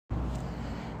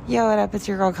Yo, what up? It's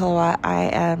your girl Kilowatt. I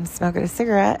am smoking a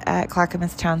cigarette at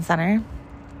Clackamas Town Center.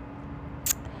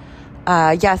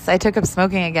 Yes, I took up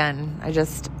smoking again. I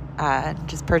just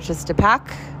purchased a pack.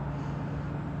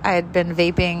 I had been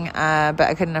vaping, but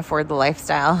I couldn't afford the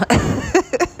lifestyle.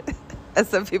 As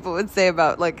some people would say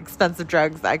about like expensive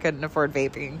drugs, I couldn't afford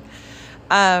vaping.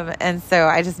 And so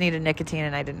I just needed nicotine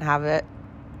and I didn't have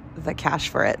the cash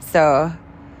for it. So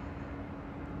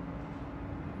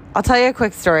I'll tell you a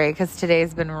quick story because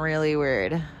today's been really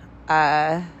weird.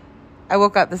 I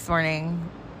woke up this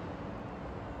morning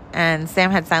and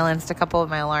Sam had silenced a couple of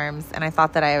my alarms and I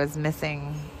thought that I was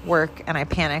missing work and I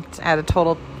panicked. I had a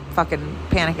total fucking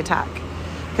panic attack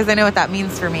because I know what that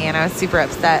means for me and I was super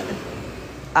upset,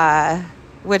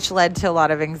 which led to a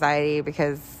lot of anxiety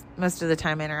because most of the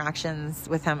time interactions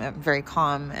with him, I'm very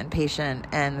calm and patient,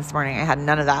 and this morning I had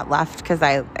none of that left because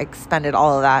I expended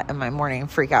all of that in my morning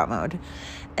freak out mode.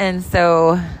 And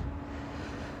so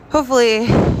hopefully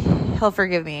he'll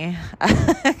forgive me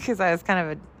because I was kind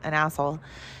of an asshole.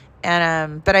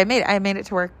 And but I made it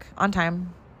to work on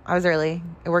time. I was early.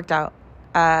 It worked out.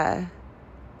 But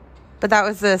that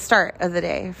was the start of the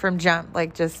day from jump,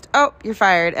 like just, oh, you're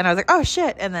fired. And I was like, oh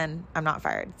shit. And then I'm not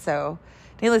fired. So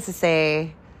needless to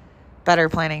say, better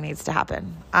planning needs to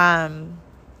happen.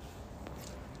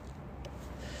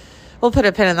 We'll put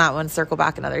a pin in that one, circle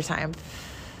back another time.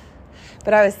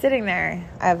 But I was sitting there.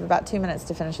 I have about 2 minutes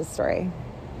to finish this story.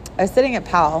 I was sitting at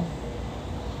PAL.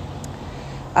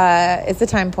 It's a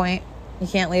time point. You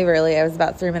can't leave early. I was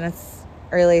about 3 minutes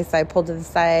early, so I pulled to the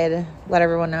side, let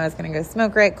everyone know I was going to go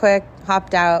smoke right quick,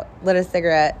 hopped out, lit a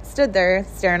cigarette, stood there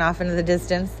staring off into the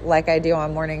distance like I do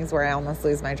on mornings where I almost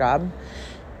lose my job.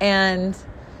 And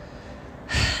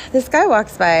this guy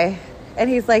walks by, and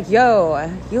he's like,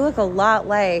 yo, you look a lot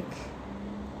like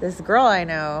this girl I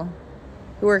know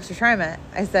who works for TriMet.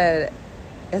 I said,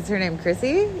 is her name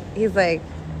Chrissy? He's like,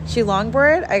 she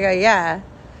longboard? I go, yeah.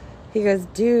 He goes,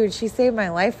 dude, she saved my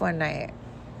life one night.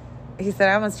 He said,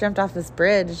 I almost jumped off this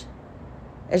bridge.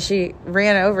 And she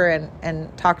ran over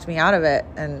and talked me out of it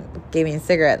and gave me a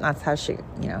cigarette. And that's how she,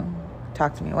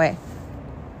 talked me away.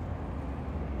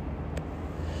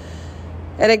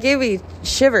 And it gave me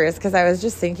shivers because I was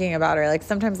just thinking about her. Like,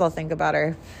 sometimes I'll think about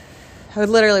her. I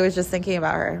literally was just thinking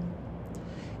about her.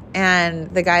 And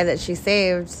the guy that she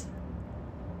saved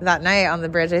that night on the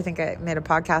bridge, I think I made a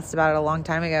podcast about it a long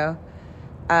time ago.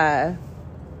 I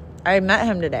met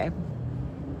him today.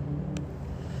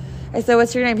 I said,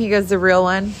 what's your name? He goes, the real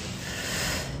one.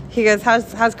 He goes,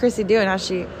 how's Chrissy doing? How's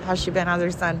she been? How's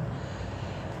her son?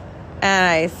 And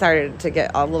I started to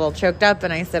get a little choked up,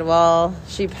 and I said, well,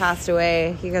 she passed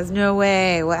away. He goes, no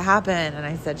way. What happened? And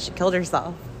I said, she killed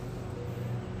herself.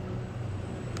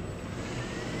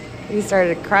 He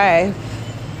started to cry.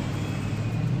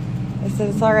 I said,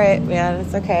 it's all right, man.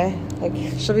 It's okay. Like,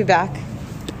 she'll be back.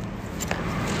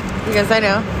 He goes, I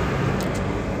know.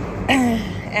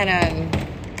 And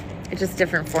it's just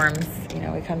different forms.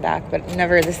 We come back, but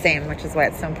never the same, which is why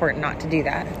it's so important not to do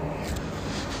that.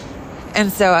 And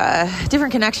so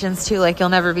different connections, too. Like, you'll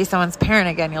never be someone's parent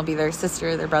again. You'll be their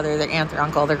sister, their brother, their aunt, their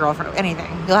uncle, their girlfriend, anything.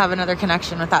 You'll have another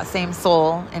connection with that same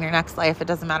soul in your next life. It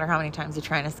doesn't matter how many times you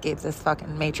try and escape this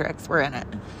fucking matrix. We're in it.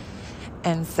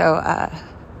 And so,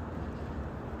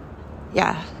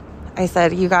 yeah. I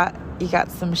said, you got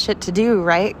some shit to do,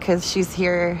 right? Because she's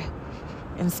here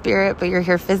in spirit, but you're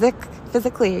here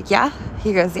physically. Yeah?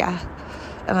 He goes, yeah.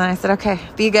 And then I said, okay,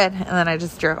 be good. And then I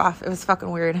just drove off. It was fucking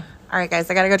weird. All right, guys,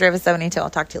 I got to go drive a 72. I'll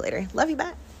talk to you later. Love you,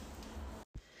 bye.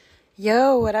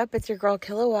 Yo, what up? It's your girl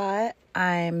Kilowatt.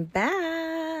 I'm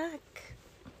back.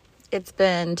 It's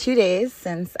been 2 days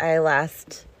since I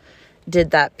last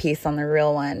did that piece on the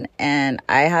real one. And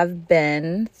I have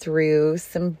been through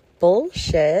some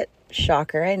bullshit.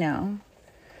 Shocker, I know.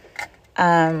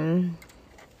 I've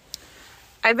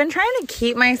been trying to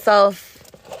keep myself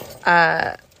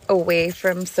away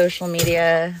from social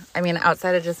media. I mean,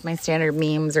 outside of just my standard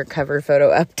memes or cover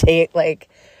photo update, like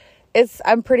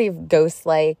I'm pretty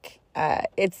ghost-like.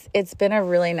 It's been a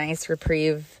really nice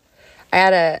reprieve. I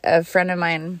had a friend of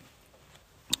mine,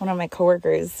 one of my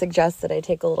coworkers, suggest that I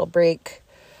take a little break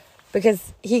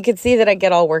because he could see that I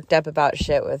get all worked up about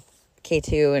shit with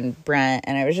K2 and Brent,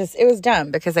 and it was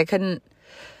dumb because I could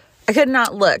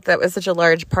not look. That was such a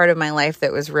large part of my life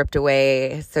that was ripped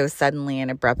away so suddenly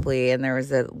and abruptly, and there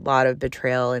was a lot of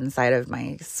betrayal inside of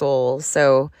my soul.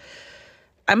 So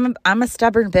I'm a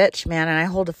stubborn bitch, man, and I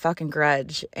hold a fucking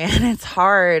grudge. And it's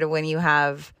hard when you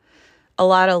have a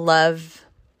lot of love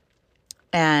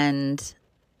and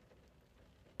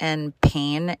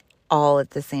pain all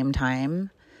at the same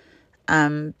time.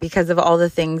 Because of all the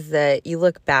things that you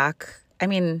look back. I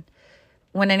mean,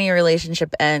 when any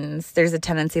relationship ends, there's a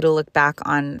tendency to look back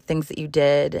on things that you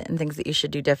did and things that you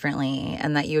should do differently,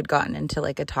 and that you had gotten into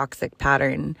like a toxic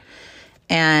pattern.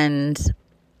 And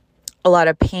a lot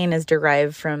of pain is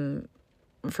derived from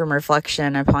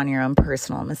reflection upon your own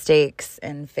personal mistakes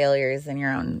and failures in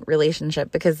your own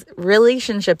relationship, because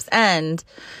relationships end,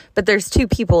 but there's two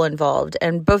people involved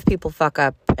and both people fuck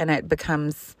up, and it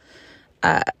becomes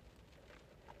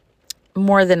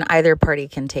more than either party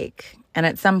can take. And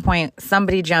at some point,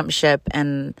 somebody jumps ship,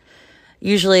 and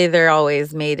usually they're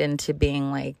always made into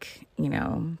being like, you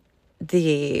know,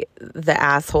 the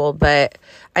asshole. But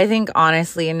I think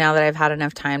honestly, now that I've had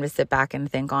enough time to sit back and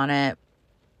think on it,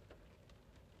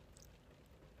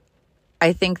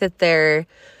 I think that there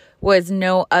was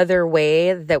no other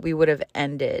way that we would have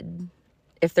ended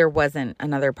if there wasn't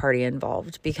another party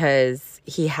involved, because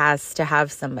he has to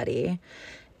have somebody.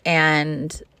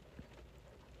 And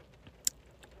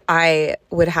I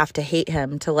would have to hate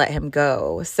him to let him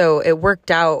go. So it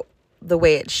worked out the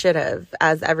way it should have,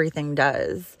 as everything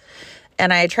does.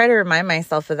 And I try to remind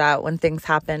myself of that when things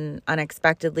happen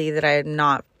unexpectedly that I'm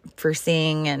not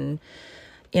foreseeing. And,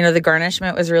 you know, the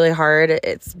garnishment was really hard.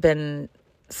 It's been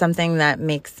something that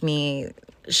makes me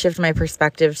shift my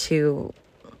perspective to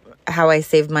how I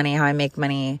save money, how I make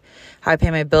money, how I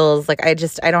pay my bills. Like, I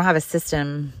don't have a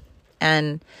system.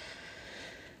 And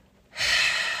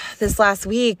this last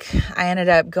week, I ended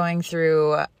up going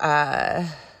through, I'm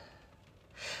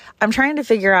trying to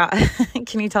figure out,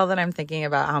 can you tell that I'm thinking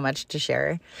about how much to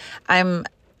share? I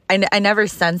never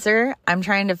censor. I'm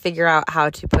trying to figure out how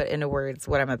to put into words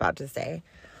what I'm about to say.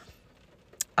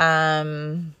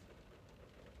 God.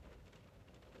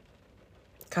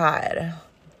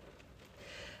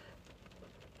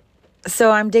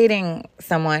 So I'm dating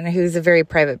someone who's a very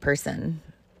private person,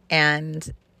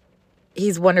 and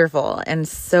he's wonderful in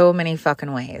so many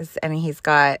fucking ways. And he's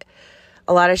got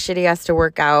a lot of shit he has to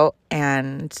work out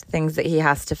and things that he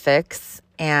has to fix.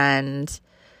 And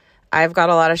I've got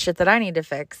a lot of shit that I need to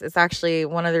fix. It's actually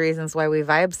one of the reasons why we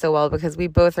vibe so well, because we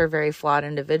both are very flawed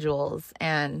individuals.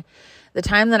 And the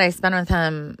time that I spend with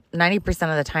him, 90%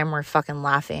 of the time we're fucking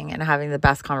laughing and having the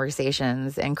best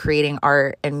conversations and creating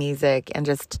art and music. And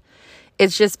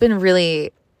it's just been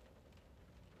really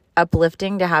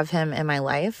uplifting to have him in my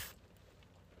life.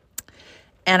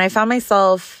 And I found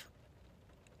myself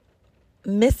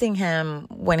missing him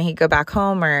when he'd go back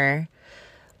home, or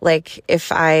like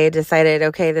if I decided,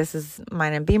 okay, this is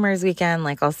mine and Beamer's weekend,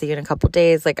 like I'll see you in a couple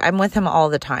days. Like, I'm with him all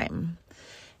the time.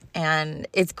 And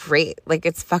it's great. Like,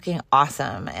 it's fucking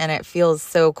awesome. And it feels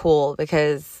so cool,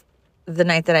 because the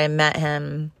night that I met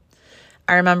him,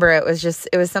 I remember it was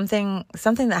something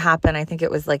that happened. I think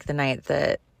it was like the night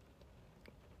that,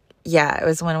 it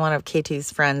was when one of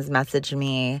K2's friends messaged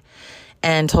me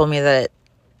and told me that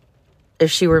if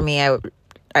she were me,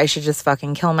 I should just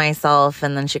fucking kill myself.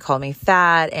 And then she called me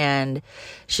fat, and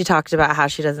she talked about how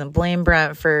she doesn't blame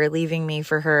Brent for leaving me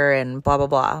for her, and blah, blah,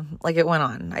 blah. Like, it went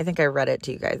on. I think I read it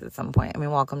to you guys at some point. I mean,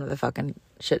 welcome to the fucking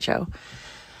shit show.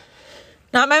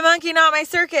 Not my monkey, not my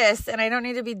circus. And I don't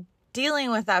need to be dealing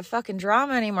with that fucking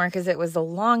drama anymore, because it was a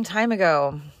long time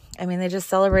ago. I mean, they just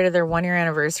celebrated their 1-year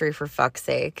anniversary, for fuck's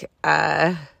sake.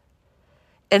 And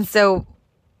so,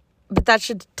 but that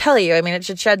should tell you, I mean, it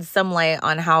should shed some light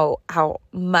on how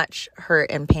much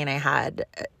hurt and pain I had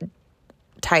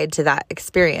tied to that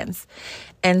experience.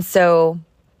 And so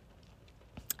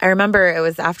I remember it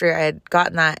was after I had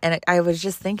gotten that, and I was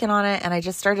just thinking on it, and I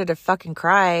just started to fucking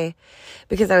cry,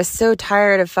 because I was so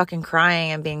tired of fucking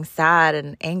crying and being sad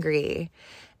and angry.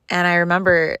 And I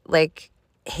remember like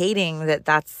hating that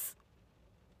that's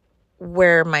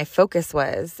where my focus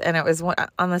was. And it was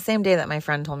on the same day that my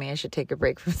friend told me I should take a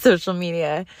break from social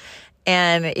media.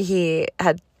 And he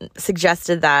had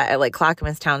suggested that at like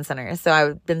Clackamas Town Center. So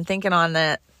I've been thinking on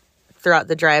that throughout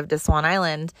the drive to Swan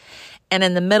Island. And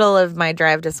in the middle of my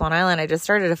drive to Swan Island, I just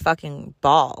started to fucking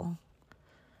bawl.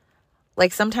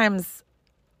 Like, sometimes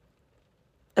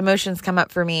emotions come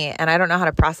up for me and I don't know how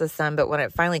to process them, but when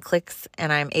it finally clicks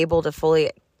and I'm able to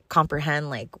fully comprehend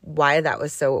like why that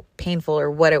was so painful, or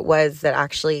what it was that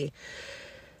actually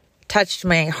touched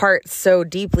my heart so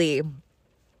deeply,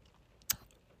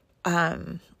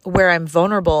 where I'm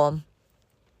vulnerable,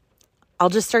 I'll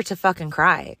just start to fucking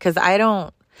cry, because I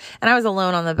was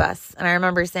alone on the bus, and I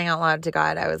remember saying out loud to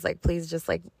God, I was like, please just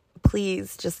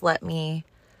let me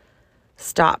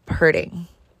stop hurting.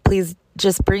 Please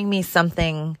just bring me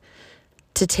something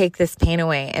to take this pain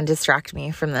away and distract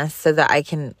me from this, so that I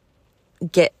can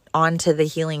get on to the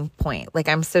healing point. Like,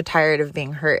 I'm so tired of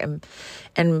being hurt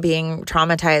and being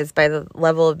traumatized by the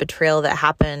level of betrayal that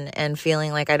happened and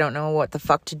feeling like I don't know what the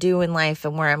fuck to do in life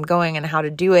and where I'm going and how to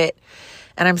do it.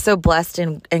 And I'm so blessed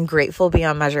and grateful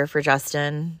beyond measure for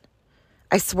Justin.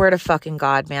 I swear to fucking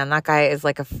God, man, that guy is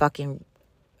like a fucking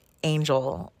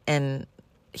angel in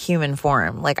human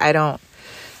form. Like,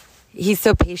 he's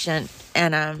so patient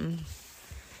and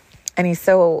he's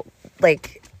so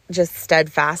like just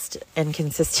steadfast and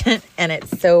consistent. And it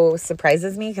so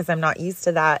surprises me because I'm not used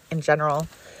to that in general.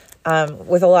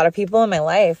 With a lot of people in my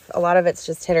life, a lot of it's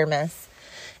just hit or miss.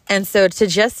 And so to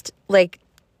just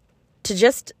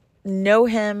know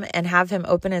him and have him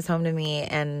open his home to me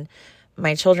and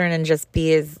my children and just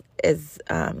be is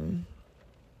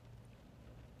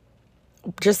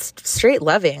just straight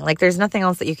loving. Like, there's nothing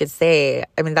else that you could say.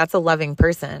 I mean, that's a loving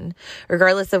person,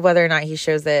 regardless of whether or not he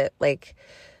shows it like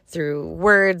through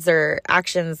words or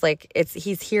actions. Like,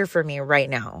 he's here for me right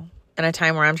now in a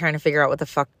time where I'm trying to figure out what the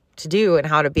fuck to do and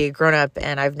how to be a grown up.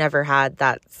 And I've never had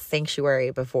that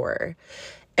sanctuary before.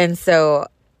 And so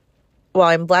while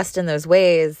I'm blessed in those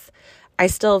ways, I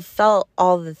still felt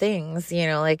all the things,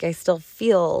 like I still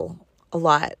feel a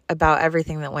lot about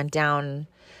everything that went down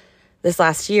this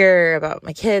last year, about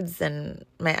my kids and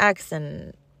my ex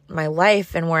and my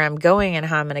life and where I'm going and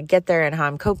how I'm going to get there and how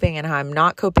I'm coping and how I'm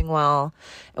not coping well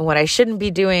and what I shouldn't be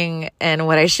doing and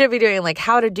what I should be doing, like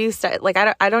how to do stuff. Like,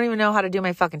 I don't even know how to do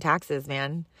my fucking taxes,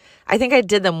 man. I think I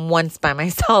did them once by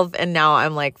myself and now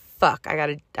I'm like, fuck, I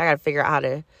gotta figure out how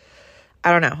to,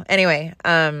 I don't know. Anyway,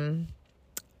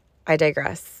 I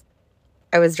digress.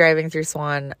 I was driving through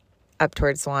Swan, up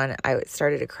towards Swan. I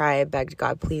started to cry. I begged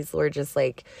God, please, Lord, just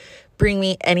like bring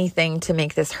me anything to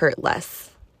make this hurt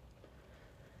less.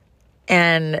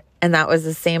 And that was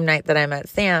the same night that I met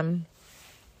Sam.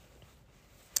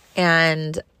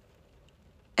 And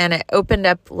it opened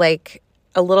up like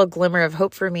a little glimmer of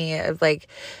hope for me of like,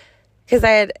 cause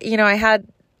I had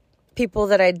people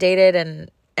that I dated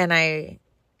and I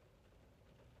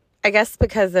guess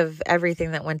because of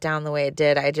everything that went down the way it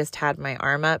did, I just had my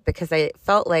arm up because I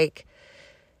felt like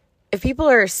if people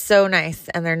are so nice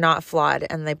and they're not flawed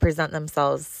and they present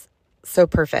themselves so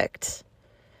perfect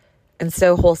and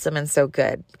so wholesome and so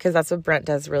good, because that's what Brent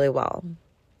does really well,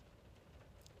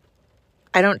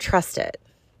 I don't trust it.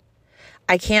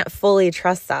 I can't fully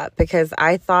trust that because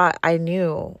I thought I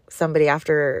knew somebody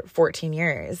after 14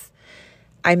 years.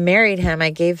 I married him. I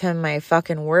gave him my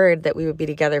fucking word that we would be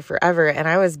together forever. And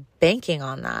I was banking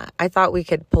on that. I thought we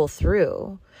could pull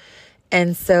through.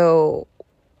 And so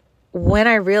when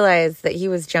I realized that he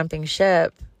was jumping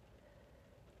ship,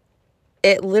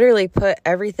 it literally put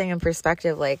everything in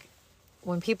perspective. Like,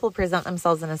 when people present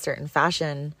themselves in a certain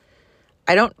fashion,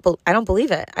 I don't believe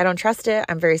it. I don't trust it.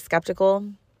 I'm very skeptical.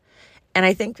 And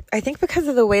I think because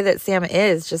of the way that Sam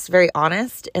is, just very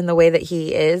honest in the way that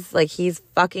he is, like, he's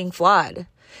fucking flawed.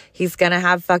 He's going to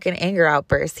have fucking anger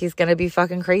outbursts. He's going to be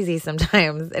fucking crazy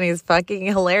sometimes. And he's fucking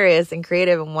hilarious and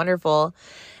creative and wonderful.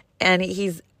 And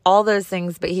he's all those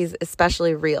things, but he's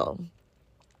especially real.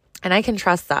 And I can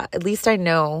trust that. At least I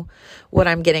know what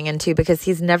I'm getting into because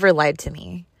he's never lied to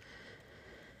me.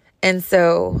 And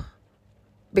so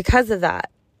because of that,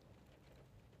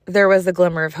 there was a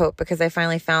glimmer of hope because I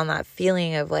finally found that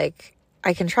feeling of like,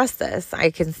 I can trust this. I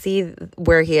can see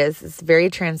where he is. It's very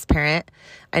transparent.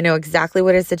 I know exactly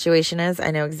what his situation is.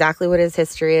 I know exactly what his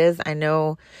history is. I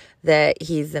know that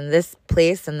he's in this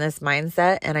place and this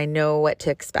mindset, and I know what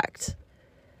to expect.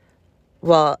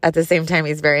 Well, at the same time,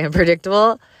 he's very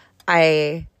unpredictable.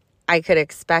 I could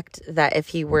expect that if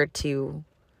he were to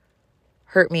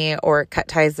hurt me or cut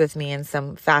ties with me in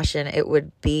some fashion, it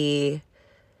would be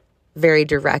very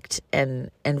direct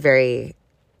and very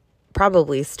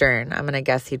probably stern. I'm going to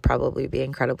guess he'd probably be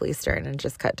incredibly stern and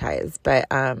just cut ties. But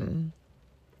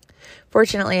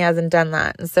fortunately, he hasn't done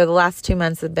that. And so the last 2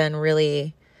 months have been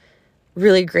really,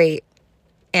 really great.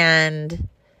 And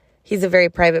he's a very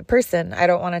private person. I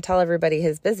don't want to tell everybody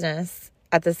his business.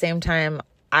 At the same time,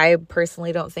 I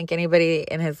personally don't think anybody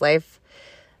in his life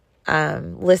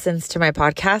listens to my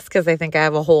podcast because I think I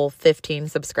have a whole 15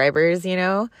 subscribers,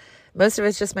 Most of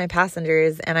it's just my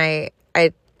passengers. And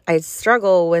I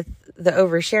struggle with the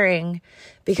oversharing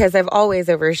because I've always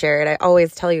overshared. I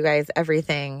always tell you guys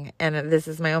everything. And this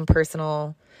is my own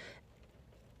personal,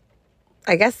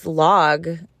 I guess, log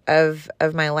of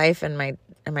my life and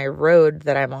my road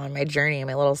that I'm on, my journey,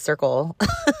 my little circle,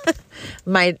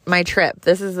 my trip.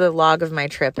 This is the log of my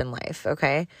trip in life.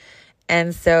 Okay.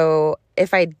 And so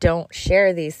if I don't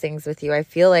share these things with you, I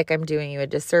feel like I'm doing you a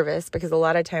disservice because a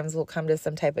lot of times we'll come to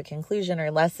some type of conclusion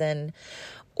or lesson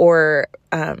or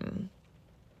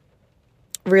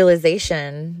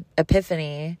realization,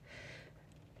 epiphany,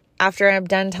 after I'm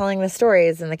done telling the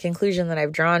stories and the conclusion that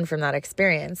I've drawn from that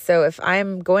experience. So if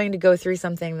I'm going to go through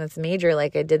something that's major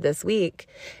like I did this week,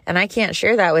 and I can't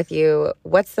share that with you,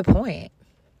 what's the point?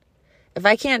 If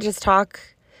I can't just talk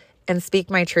and speak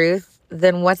my truth,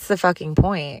 then what's the fucking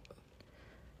point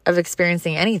of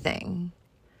experiencing anything?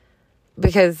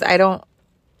 Because I don't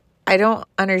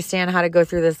understand how to go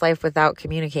through this life without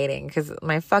communicating, because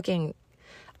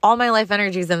all my life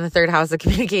energy is in the third house of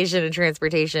communication and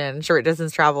transportation, short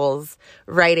distance travels,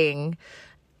 writing,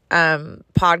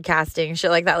 podcasting, shit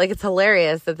like that. Like, it's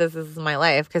hilarious that this is my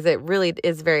life, because it really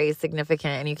is very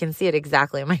significant, and you can see it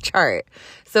exactly in my chart.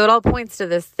 So it all points to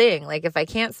this thing. Like, if I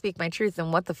can't speak my truth,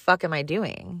 then what the fuck am I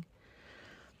doing?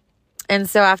 And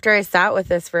so after I sat with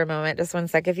this for a moment, just one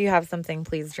sec, if you have something,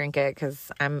 please drink it,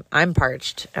 because I'm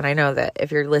parched. And I know that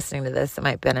if you're listening to this, it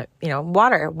might be,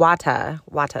 water.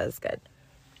 Wata is good.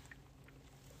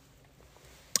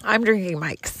 I'm drinking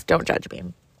Mike's. Don't judge me.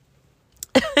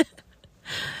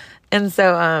 And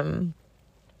so I'm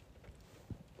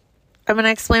going to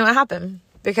explain what happened,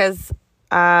 because,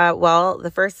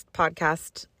 the first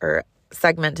podcast or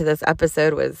segment to this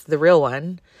episode was the real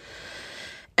one.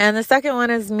 And the second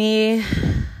one is me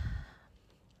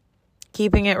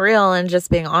keeping it real and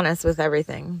just being honest with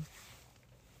everything.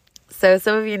 So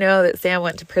some of you know that Sam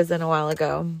went to prison a while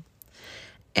ago.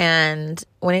 And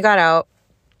when he got out,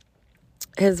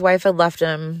 his wife had left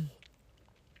him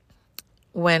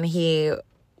when he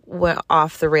went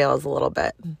off the rails a little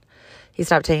bit. He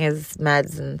stopped taking his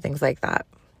meds and things like that.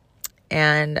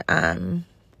 And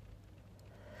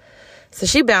so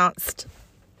she bounced.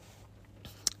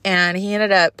 And he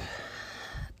ended up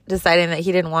deciding that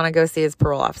he didn't want to go see his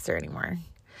parole officer anymore.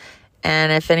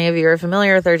 And if any of you are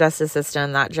familiar with our justice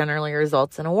system, that generally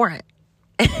results in a warrant.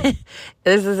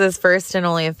 This is his first and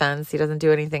only offense. He doesn't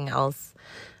do anything else,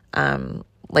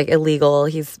 illegal.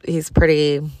 He's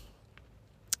pretty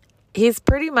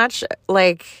much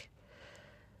like,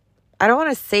 I don't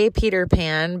want to say Peter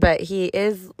Pan, but he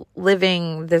is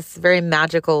living this very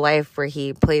magical life where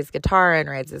he plays guitar and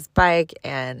rides his bike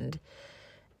and,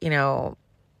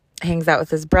 hangs out with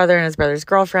his brother and his brother's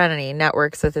girlfriend, and he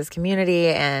networks with his community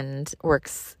and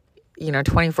works,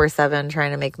 24/7 trying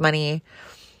to make money.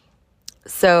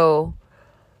 So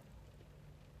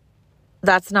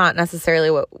that's not necessarily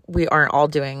what we aren't all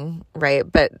doing,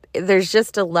 right? But there's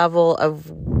just a level of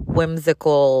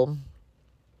whimsical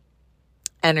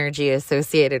energy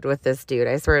associated with this dude.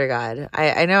 I swear to God.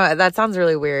 I know that sounds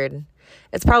really weird.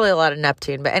 It's probably a lot of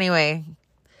Neptune, but anyway,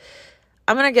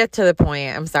 I'm going to get to the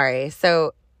point. I'm sorry.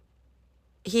 So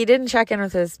he didn't check in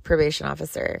with his probation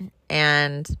officer,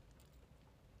 and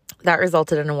that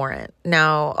resulted in a warrant.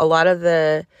 Now, a lot of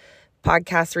the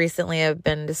podcasts recently have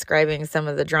been describing some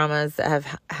of the dramas that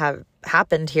have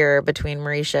happened here between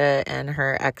Marisha and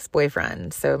her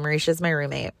ex-boyfriend. So Marisha's my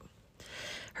roommate.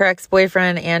 Her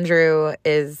ex-boyfriend, Andrew,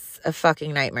 is a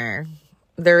fucking nightmare.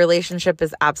 Their relationship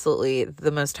is absolutely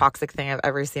the most toxic thing I've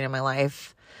ever seen in my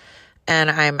life.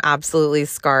 And I'm absolutely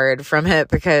scarred from it,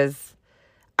 because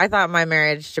I thought my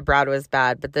marriage to Brad was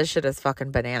bad, but this shit is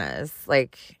fucking bananas.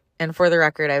 And for the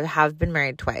record, I have been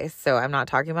married twice, so I'm not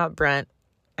talking about Brent.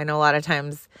 I know a lot of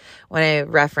times when I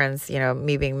reference,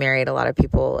 me being married, a lot of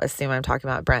people assume I'm talking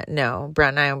about Brent. No,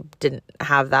 Brent and I didn't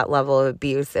have that level of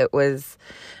abuse. It was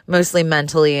mostly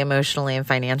mentally, emotionally, and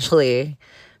financially,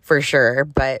 for sure,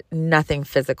 but nothing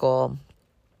physical.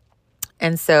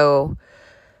 And so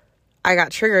I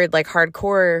got triggered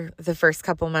hardcore the first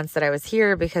couple months that I was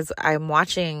here, because I'm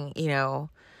watching,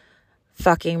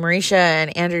 fucking Marisha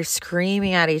and Andrew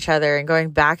screaming at each other and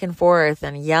going back and forth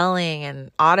and yelling,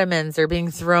 and ottomans are being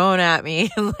thrown at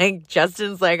me. And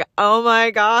Justin's like, oh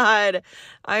my God,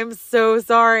 I'm so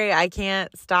sorry. I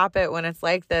can't stop it when it's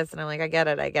like this. And I'm like, I get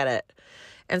it.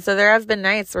 And so there have been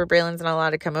nights where Braylon's not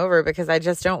allowed to come over, because I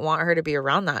just don't want her to be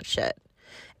around that shit.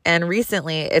 And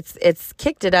recently it's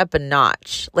kicked it up a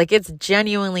notch. It's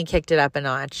genuinely kicked it up a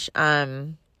notch. I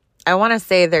want to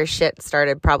say their shit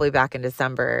started probably back in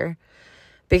December,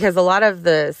 because a lot of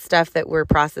the stuff that we're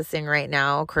processing right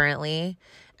now currently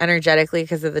energetically,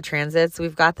 because of the transits,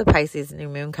 we've got the Pisces new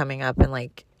moon coming up in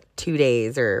 2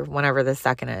 days or whenever the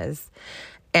second is.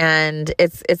 And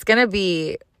it's going to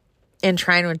be in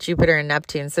trine with Jupiter and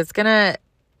Neptune. So it's going to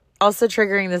also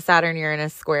triggering the Saturn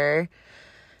Uranus square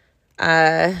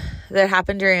that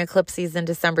happened during eclipse season,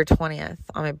 December 20th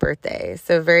on my birthday.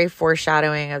 So very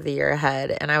foreshadowing of the year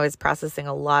ahead. And I was processing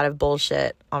a lot of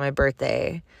bullshit on my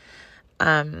birthday.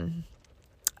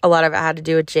 A lot of it had to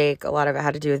do with Jake. A lot of it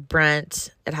had to do with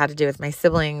Brent. It had to do with my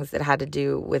siblings. It had to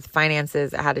do with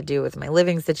finances. It had to do with my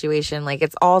living situation. Like,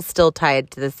 it's all still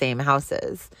tied to the same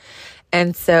houses.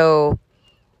 And so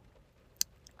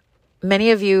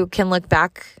many of you can look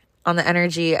back on the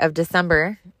energy of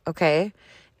December, okay?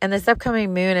 And this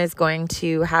upcoming moon is going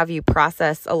to have you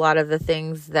process a lot of the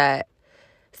things that,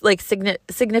 like,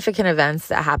 significant events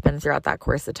that happen throughout that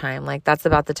course of time. Like, that's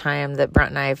about the time that Brent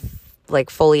and I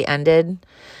fully ended.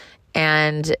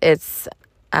 And it's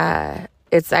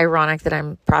ironic that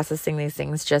I'm processing these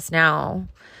things just now.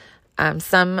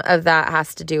 Some of that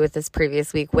has to do with this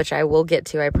previous week, which I will get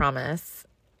to, I promise.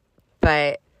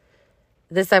 But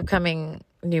this upcoming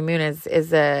new moon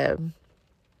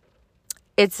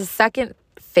it's a second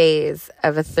phase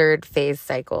of a third phase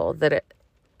cycle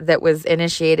that was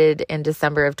initiated in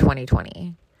December of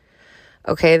 2020.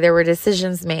 Okay, there were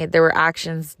decisions made, there were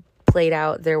actions played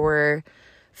out, there were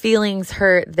feelings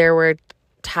hurt, there were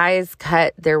ties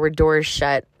cut, there were doors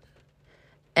shut,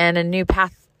 and a new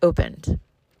path opened.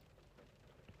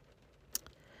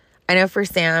 I know for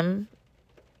Sam,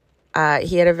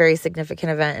 he had a very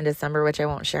significant event in December, which I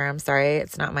won't share. I'm sorry,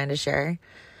 it's not mine to share.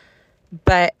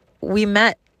 But we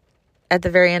met at the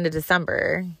very end of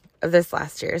December of this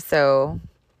last year, so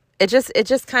it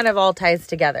just kind of all ties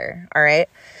together, all right?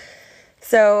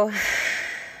 So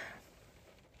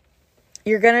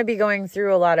you're going to be going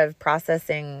through a lot of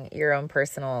processing your own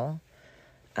personal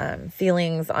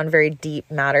feelings on very deep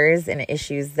matters and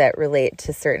issues that relate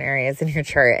to certain areas in your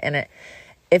chart. And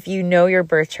if you know your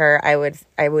birth chart, I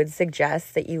would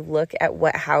suggest that you look at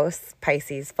what house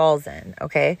Pisces falls in,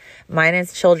 okay? Mine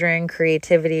is children,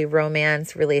 creativity,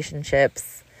 romance,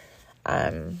 relationships,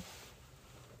 and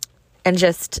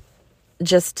just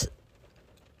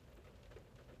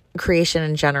creation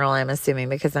in general, I'm assuming,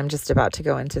 because I'm just about to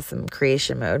go into some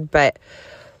creation mode. But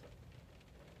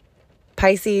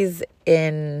Pisces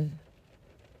in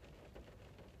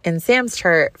Sam's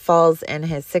chart falls in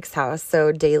his 6th house,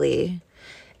 so daily.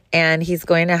 And he's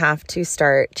going to have to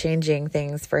start changing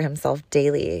things for himself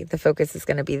daily. The focus is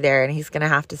going to be there, and he's going to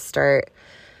have to start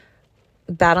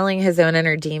battling his own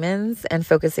inner demons and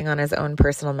focusing on his own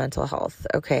personal mental health,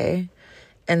 okay?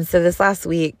 And so this last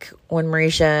week, when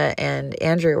Marisha and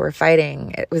Andrew were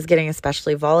fighting, it was getting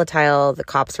especially volatile. The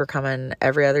cops were coming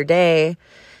every other day.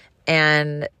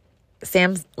 And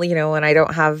Sam's, when I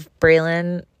don't have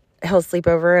Braylon, he'll sleep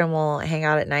over and we'll hang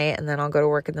out at night, and then I'll go to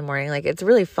work in the morning. Like, it's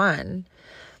really fun.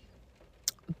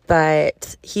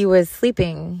 But he was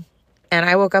sleeping, and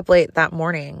I woke up late that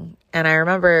morning, and I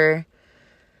remember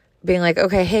being like,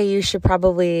 okay, hey, you should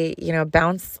probably,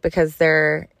 bounce because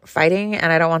they're fighting,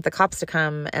 and I don't want the cops to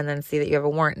come and then see that you have a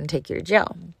warrant and take you to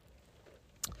jail.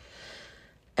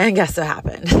 And guess what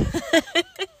happened?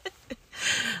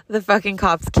 The fucking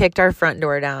cops kicked our front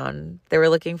door down. They were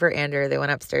looking for Andrew. They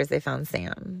went upstairs. They found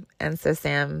Sam. And so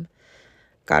Sam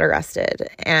got arrested.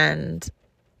 And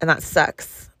that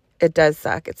sucks. It does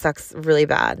suck. It sucks really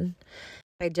bad.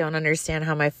 I don't understand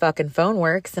how my fucking phone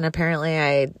works. And apparently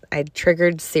I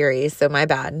triggered Siri. So my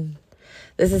bad.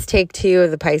 This is take 2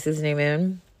 of the Pisces new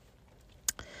moon.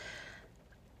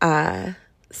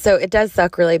 So it does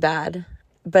suck really bad.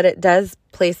 But it does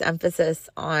place emphasis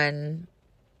on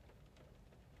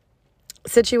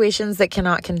situations that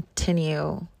cannot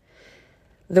continue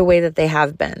the way that they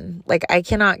have been. Like, I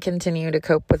cannot continue to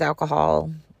cope with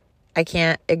alcohol. I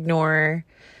can't ignore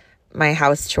my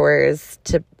house chores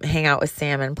to hang out with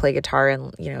Sam and play guitar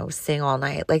and, sing all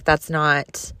night. Like, that's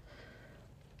not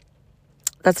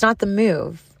the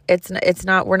move. It's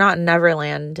not, we're not in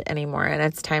Neverland anymore, and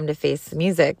it's time to face the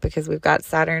music because we've got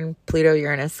Saturn, Pluto,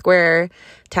 Uranus square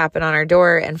tapping on our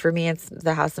door. And for me, it's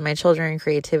the house of my children,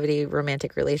 creativity,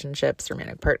 romantic relationships,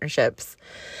 romantic partnerships.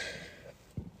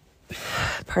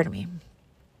 Pardon me.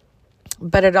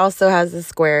 But it also has a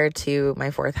square to my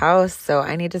 4th house. So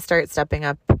I need to start stepping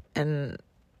up in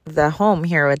the home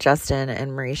here with Justin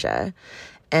and Marisha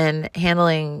and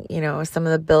handling, some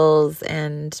of the bills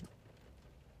and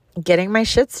getting my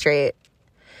shit straight.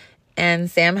 And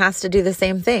Sam has to do the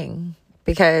same thing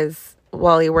because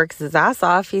while he works his ass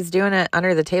off, he's doing it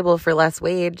under the table for less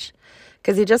wage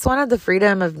because he just wanted the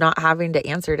freedom of not having to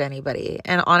answer to anybody.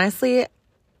 And honestly,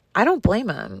 I don't blame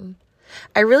him.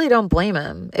 I really don't blame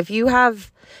him. If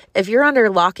you're under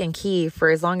lock and key for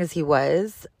as long as he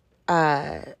was,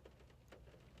 the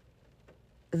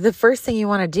first thing you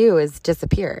want to do is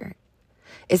disappear.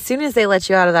 As soon as they let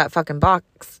you out of that fucking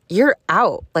box, you're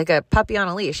out like a puppy on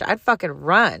a leash. I'd fucking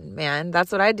run, man. That's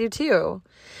what I do too.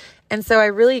 And so I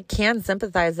really can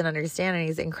sympathize and understand. And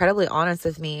he's incredibly honest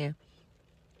with me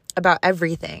about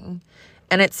everything.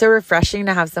 And it's so refreshing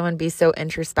to have someone be so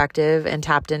introspective and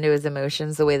tapped into his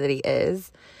emotions the way that he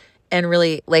is. And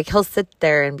really, like, he'll sit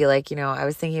there and be like, I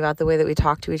was thinking about the way that we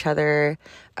talk to each other.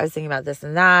 I was thinking about this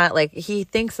and that. Like, he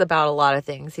thinks about a lot of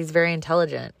things. He's very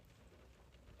intelligent.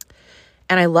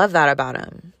 And I love that about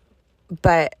him.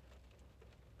 But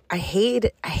I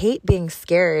hate being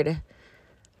scared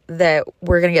that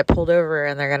we're going to get pulled over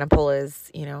and they're going to pull his,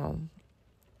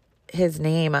 his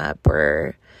name up,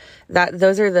 or that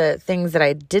those are the things that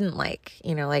I didn't like,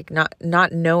 like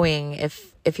not knowing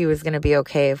if he was going to be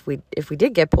okay if we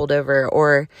did get pulled over,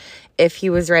 or if he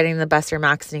was riding the bus or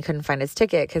Max and he couldn't find his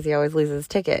ticket because he always loses his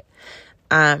ticket.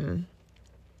 And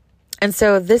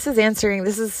so this is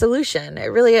a solution. It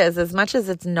really is, as much as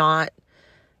it's not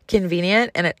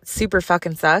convenient and it super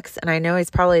fucking sucks. And I know he's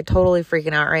probably totally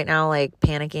freaking out right now, like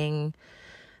panicking,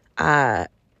 and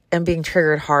being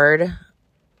triggered hard.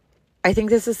 I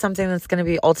think this is something that's going to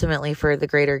be ultimately for the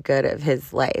greater good of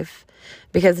his life,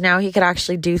 because now he could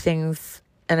actually do things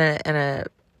in a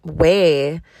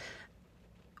way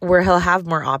where he'll have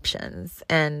more options,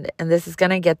 and this is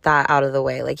going to get that out of the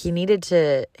way. Like, he needed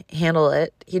to handle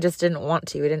it. He just didn't want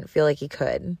to. He didn't feel like he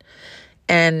could.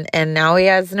 And now he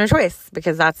has no choice,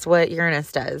 because that's what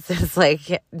Uranus does. It's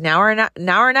like, now or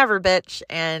never, bitch.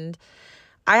 And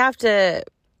I have to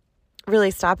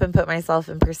really stop and put myself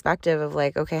in perspective of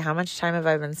like, okay, how much time have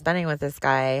I been spending with this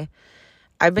guy?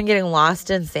 I've been getting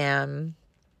lost in Sam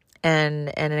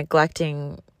and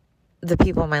neglecting the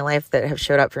people in my life that have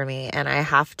showed up for me. And I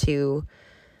have to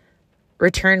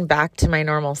return back to my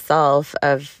normal self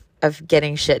of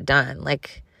getting shit done.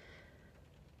 Like,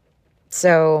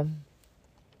 so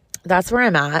that's where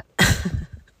I'm at.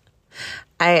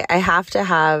 I have to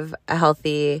have a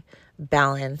healthy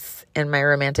balance in my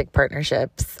romantic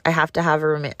partnerships. I have to have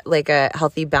a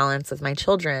healthy balance with my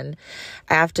children.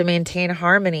 I have to maintain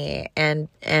harmony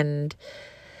and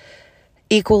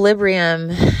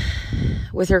equilibrium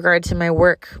with regard to my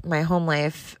work, my home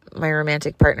life, my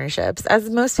romantic partnerships,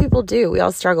 as most people do. We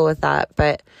all struggle with that.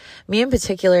 But me in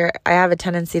particular, I have a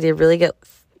tendency to really get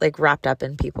like wrapped up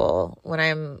in people. When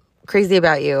I'm crazy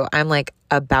about you, I'm like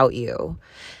about you.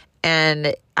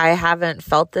 And I haven't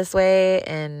felt this way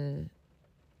in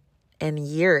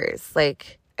years.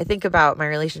 Like, I think about my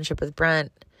relationship with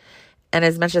Brent, and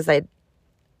as much as I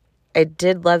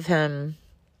did love him,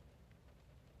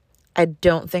 I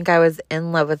don't think I was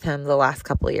in love with him the last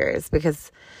couple of years,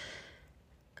 because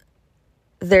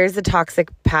there's a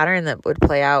toxic pattern that would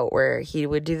play out where he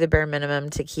would do the bare minimum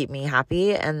to keep me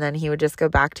happy, and then he would just go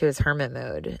back to his hermit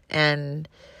mode. And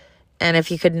if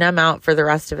he could numb out for the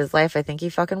rest of his life, I think he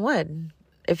fucking would.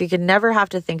 If he could never have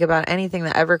to think about anything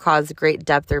that ever caused great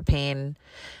depth or pain,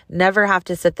 never have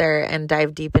to sit there and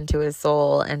dive deep into his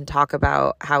soul and talk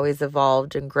about how he's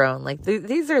evolved and grown. Like,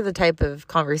 these are the type of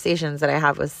conversations that I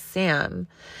have with Sam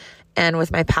and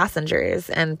with my passengers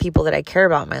and people that I care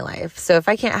about in my life. So if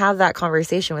I can't have that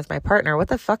conversation with my partner, what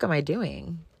the fuck am I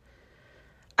doing?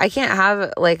 I can't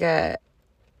have an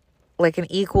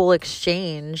equal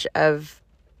exchange of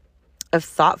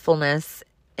thoughtfulness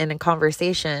in a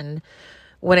conversation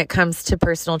when it comes to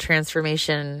personal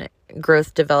transformation,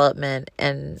 growth, development,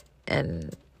 and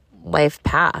life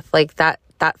path. Like, that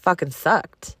fucking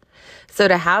sucked. So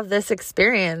to have this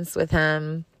experience with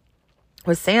him,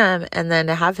 with Sam, and then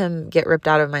to have him get ripped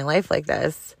out of my life like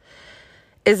this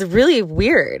is really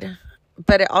weird.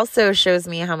 But it also shows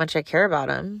me how much I care about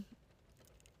him.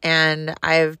 And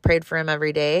I've prayed for him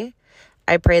every day.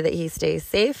 I pray that he stays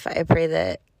safe. I pray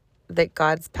that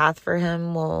God's path for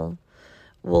him will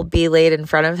be laid in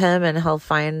front of him, and he'll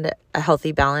find a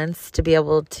healthy balance to be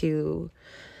able to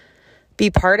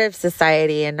be part of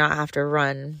society and not have to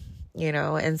run,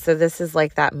 And so this is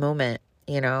like that moment,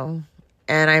 and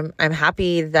I'm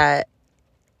happy that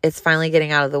it's finally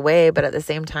getting out of the way, but at the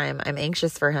same time, I'm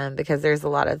anxious for him because there's a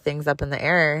lot of things up in the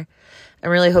air.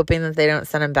 I'm really hoping that they don't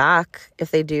send him back.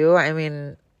 If they do, I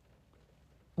mean,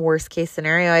 worst case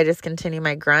scenario, I just continue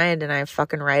my grind and I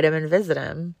fucking write him and visit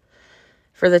him.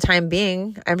 For the time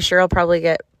being, I'm sure I'll probably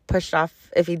get pushed off.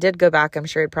 If he did go back, I'm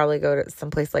sure he'd probably go to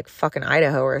someplace like fucking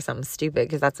Idaho or something stupid,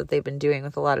 because that's what they've been doing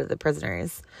with a lot of the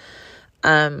prisoners.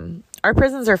 Our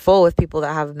prisons are full with people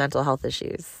that have mental health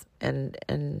issues, and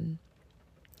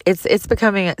it's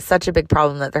becoming such a big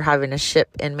problem that they're having to ship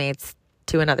inmates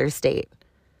to another state,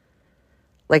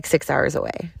 like 6 hours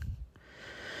away.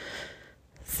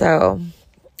 So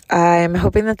I'm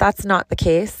hoping that that's not the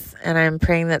case, and I'm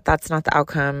praying that that's not the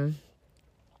outcome.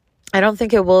 I don't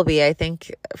think it will be. I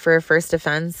think for a first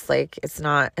offense, like, it's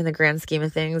not, in the grand scheme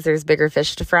of things, there's bigger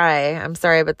fish to fry. I'm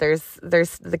sorry, but there's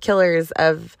the killers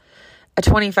of a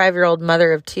 25-year-old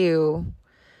mother of two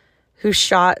who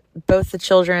shot both the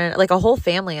children, like a whole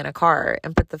family, in a car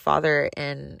and put the father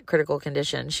in critical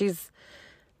condition. She's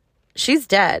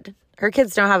dead. Her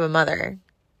kids don't have a mother.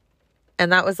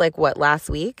 And that was like, what, last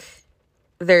week?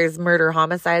 There's murder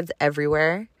homicides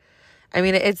everywhere. I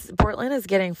mean, Portland is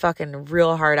getting fucking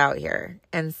real hard out here.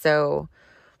 And so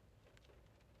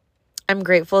I'm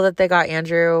grateful that they got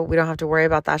Andrew. We don't have to worry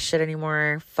about that shit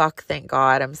anymore. Fuck, thank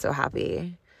God. I'm so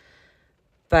happy.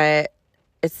 But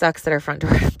it sucks that our front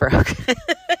door broke.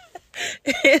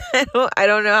 I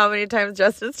don't know how many times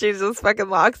Justin's changed those fucking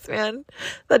locks, man.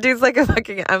 That dude's like a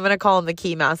fucking, I'm going to call him the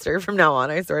key master from now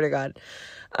on. I swear to God.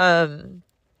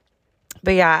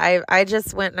 But yeah, I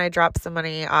just went and I dropped some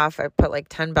money off. I put like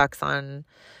 $10 on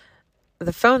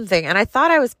the phone thing. And I thought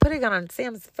I was putting it on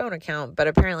Sam's phone account, but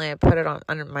apparently I put it on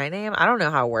under my name. I don't know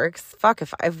how it works. Fuck,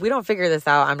 if we don't figure this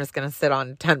out, I'm just going to sit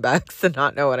on $10 and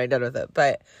not know what I did with it.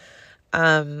 But,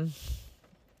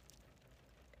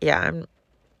 yeah,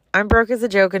 I'm broke as a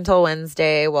joke until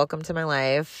Wednesday. Welcome to my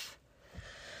life.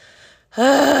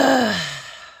 My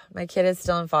kid is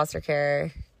still in foster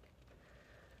care.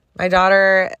 My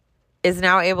daughter is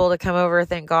now able to come over,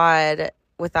 thank God,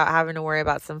 without having to worry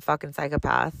about some fucking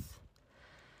psychopath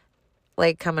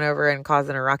like coming over and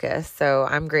causing a ruckus. So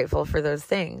I'm grateful for those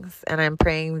things. And I'm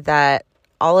praying that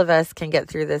all of us can get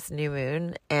through this new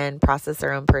moon and process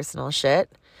our own personal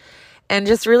shit and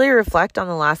just really reflect on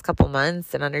the last couple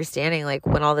months and understanding like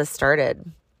when all this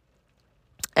started.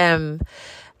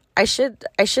 I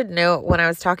should note, when I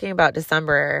was talking about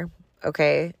December,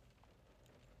 okay,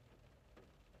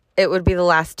 it would be the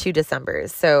last 2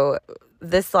 Decembers. So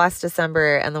this last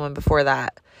December and the one before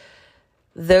that,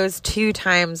 those 2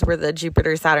 times were the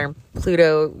Jupiter, Saturn,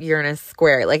 Pluto, Uranus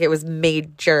square. Like, it was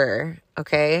major,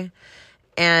 okay?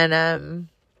 And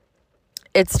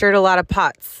it stirred a lot of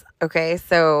pots, okay?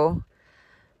 So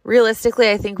realistically,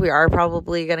 I think we are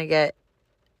probably going to get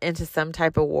into some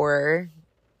type of war.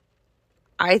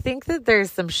 I think that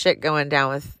there's some shit going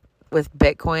down with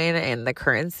Bitcoin and the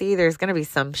currency. There's going to be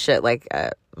some shit like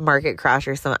a market crash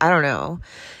or something. I don't know.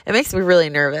 It makes me really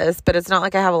nervous, but it's not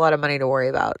like I have a lot of money to worry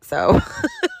about. So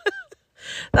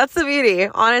that's the beauty.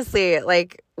 Honestly,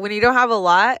 like when you don't have a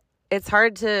lot, it's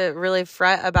hard to really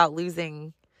fret about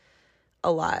losing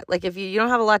a lot. Like if you don't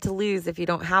have a lot to lose if you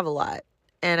don't have a lot.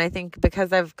 And I think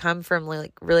because I've come from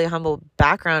like really humble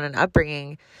background and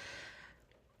upbringing,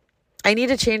 I need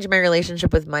to change my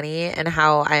relationship with money and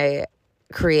how I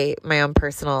create my own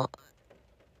personal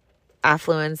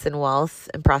affluence and wealth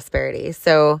and prosperity.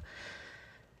 So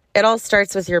it all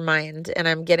starts with your mind, and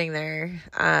I'm getting there.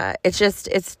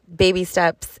 It's baby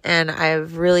steps. And I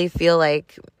really feel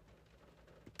like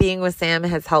being with Sam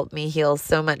has helped me heal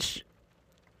so much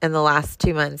in the last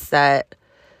 2 months that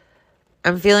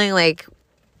I'm feeling like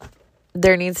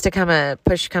there needs to come a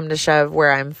push come to shove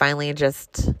where I'm finally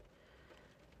just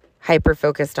hyper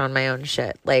focused on my own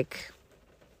shit. Like,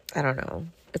 I don't know.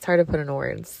 It's hard to put into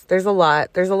words. There's a lot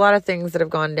of things that have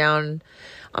gone down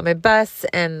on my bus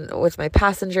and with my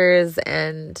passengers,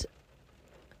 and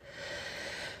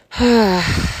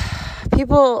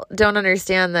people don't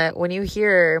understand that when you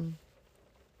hear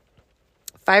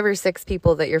 5 or 6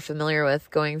 people that you're familiar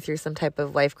with going through some type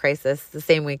of life crisis the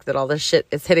same week that all this shit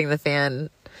is hitting the fan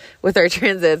with our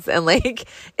transits, and like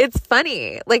it's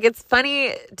funny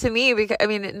to me because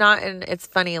it's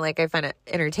funny, like I find it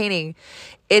entertaining.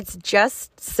 It's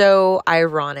just so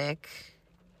ironic,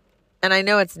 and I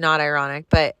know it's not ironic,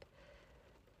 but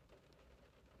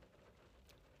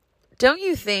don't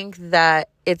you think that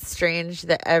it's strange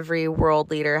that every world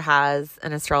leader has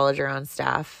an astrologer on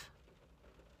staff?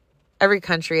 Every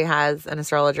country has an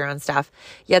astrologer on staff,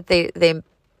 yet they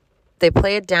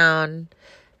play it down.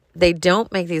 They don't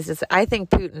make these decisions. I think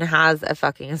Putin has a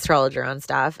fucking astrologer on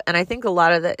staff. And I think a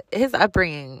lot of his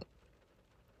upbringing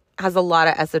has a lot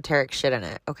of esoteric shit in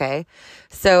it. Okay.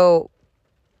 So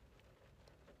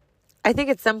I think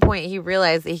at some point he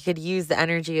realized that he could use the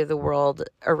energy of the world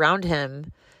around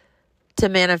him to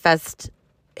manifest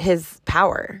his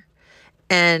power.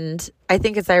 And I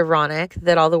think it's ironic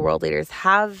that all the world leaders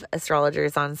have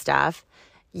astrologers on staff,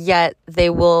 yet they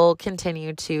will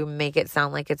continue to make it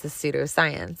sound like it's a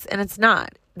pseudoscience. And it's not.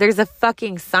 There's a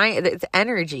fucking science. It's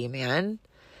energy, man.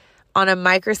 On a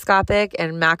microscopic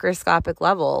and macroscopic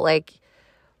level. Like,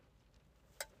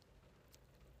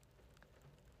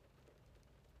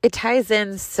 it ties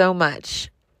in so much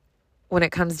when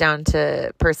it comes down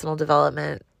to personal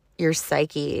development, your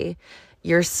psyche,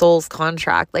 your soul's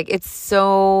contract. Like, it's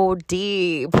so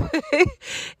deep.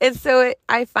 And so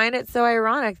I find it so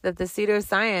ironic that the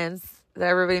pseudoscience that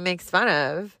everybody makes fun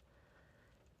of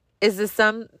is this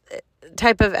some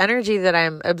type of energy that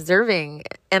I'm observing,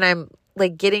 and I'm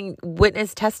like getting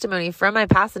witness testimony from my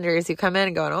passengers who come in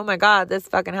and going, oh my God, this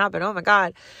fucking happened. Oh my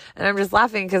God. And I'm just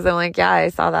laughing because I'm like, yeah, I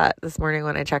saw that this morning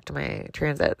when I checked my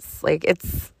transits. Like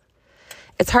it's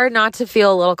hard not to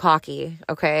feel a little cocky.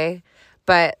 Okay.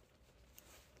 But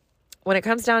when it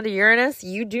comes down to Uranus,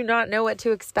 you do not know what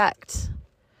to expect.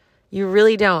 You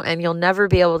really don't. And you'll never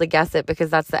be able to guess it because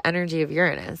that's the energy of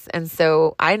Uranus. And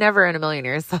so I never in a million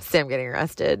years saw Sam getting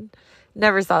arrested.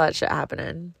 Never saw that shit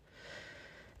happening.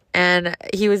 And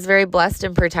he was very blessed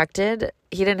and protected.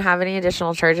 He didn't have any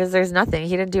additional charges. There's nothing.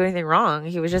 He didn't do anything wrong.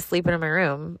 He was just sleeping in my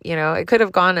room. You know, it could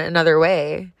have gone another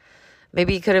way.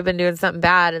 Maybe he could have been doing something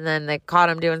bad and then they caught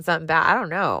him doing something bad. I don't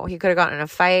know. He could have gotten in a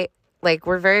fight. Like,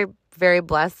 we're very, very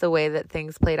blessed the way that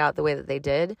things played out the way that they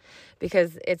did,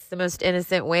 because it's the most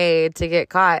innocent way to get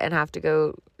caught and have to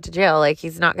go to jail. Like,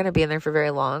 he's not going to be in there for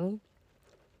very long.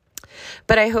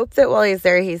 But I hope that while he's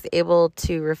there, he's able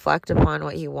to reflect upon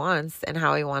what he wants and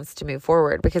how he wants to move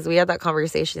forward. Because we had that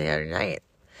conversation the other night,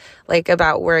 like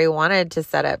about where he wanted to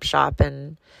set up shop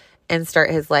and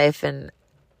start his life and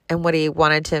what he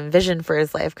wanted to envision for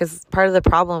his life. Because part of the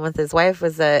problem with his wife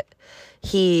was that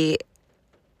he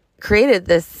created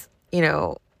this, you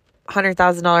know,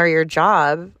 $100,000 a year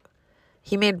job.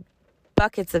 He made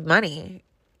buckets of money,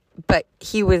 but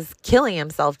he was killing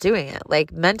himself doing it,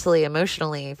 like mentally,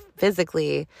 emotionally,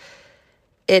 physically.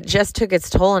 It just took its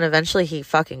toll, and eventually he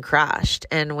fucking crashed.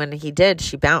 And when he did,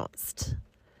 she bounced.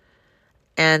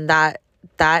 And that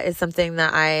is something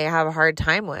that I have a hard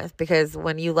time with, because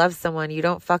when you love someone, you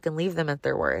don't fucking leave them at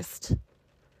their worst.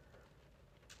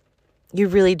 You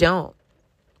really don't.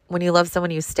 When you love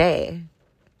someone, you stay,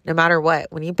 no matter what.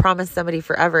 When you promise somebody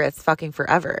forever, it's fucking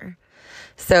forever.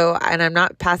 So, and I'm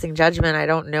not passing judgment. I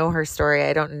don't know her story.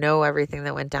 I don't know everything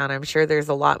that went down. I'm sure there's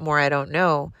a lot more I don't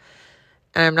know.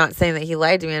 And I'm not saying that he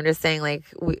lied to me. I'm just saying, like,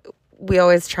 we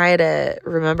always try to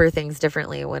remember things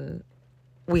differently when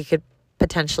we could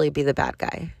potentially be the bad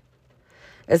guy.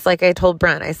 It's like I told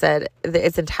Brent, I said,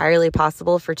 it's entirely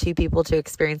possible for two people to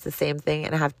experience the same thing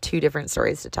and have two different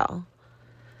stories to tell.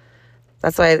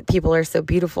 That's why people are so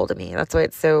beautiful to me. That's why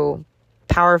it's so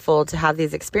powerful to have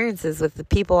these experiences with the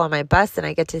people on my bus, and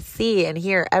I get to see and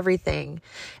hear everything,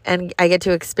 and I get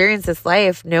to experience this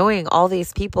life knowing all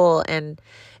these people and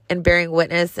bearing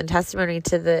witness and testimony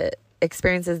to the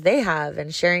experiences they have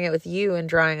and sharing it with you and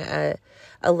drawing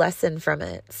a lesson from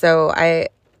it. So I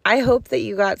hope that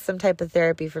you got some type of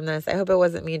therapy from this. I hope it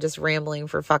wasn't me just rambling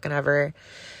for fucking ever.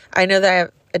 I know that I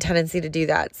have a tendency to do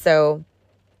that. So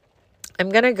I'm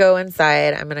going to go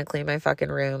inside. I'm going to clean my fucking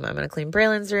room. I'm going to clean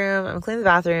Braylon's room. I'm going to clean the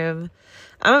bathroom.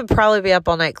 I'm going to probably be up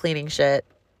all night cleaning shit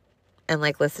and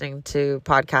like listening to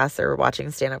podcasts or watching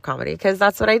stand-up comedy, because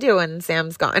that's what I do when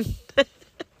Sam's gone.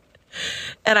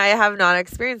 And I have not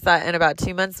experienced that in about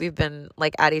 2 months. We've been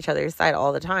like at each other's side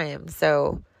all the time.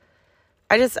 So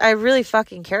I really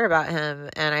fucking care about him.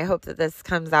 And I hope that this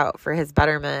comes out for his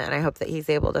betterment. And I hope that he's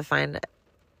able to find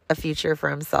a future for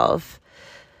himself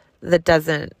that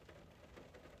doesn't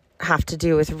have to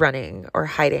do with running or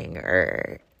hiding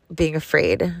or being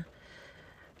afraid,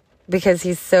 because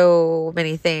he's so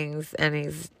many things, and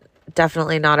he's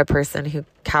definitely not a person who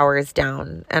cowers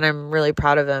down. And I'm really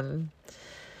proud of him.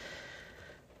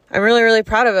 I'm really, really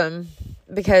proud of him,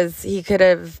 because he could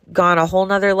have gone a whole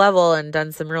nother level and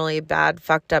done some really bad,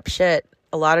 fucked up shit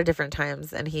a lot of different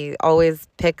times. And he always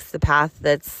picks the path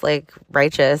that's like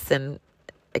righteous and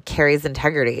it carries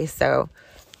integrity. So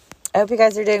I hope you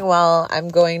guys are doing well. I'm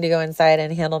going to go inside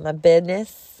and handle my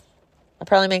business. I'll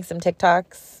probably make some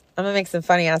TikToks. I'm going to make some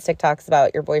funny ass TikToks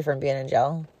about your boyfriend being in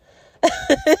jail.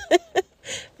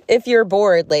 If you're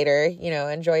bored later, you know,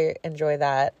 enjoy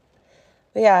that.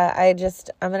 But yeah,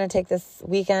 I'm going to take this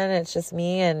weekend. It's just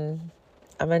me, and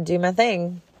I'm going to do my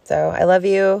thing. So I love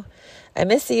you. I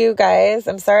miss you guys.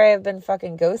 I'm sorry I've been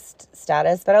fucking ghost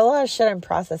status, but a lot of shit I'm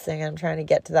processing. I'm trying to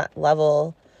get to that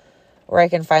level where I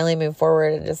can finally move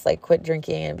forward and just like quit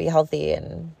drinking and be healthy.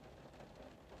 And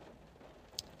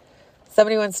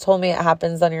somebody once told me it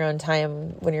happens on your own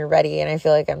time when you're ready. And I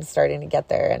feel like I'm starting to get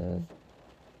there and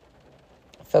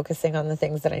focusing on the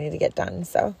things that I need to get done.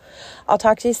 So I'll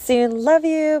talk to you soon. Love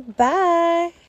you. Bye.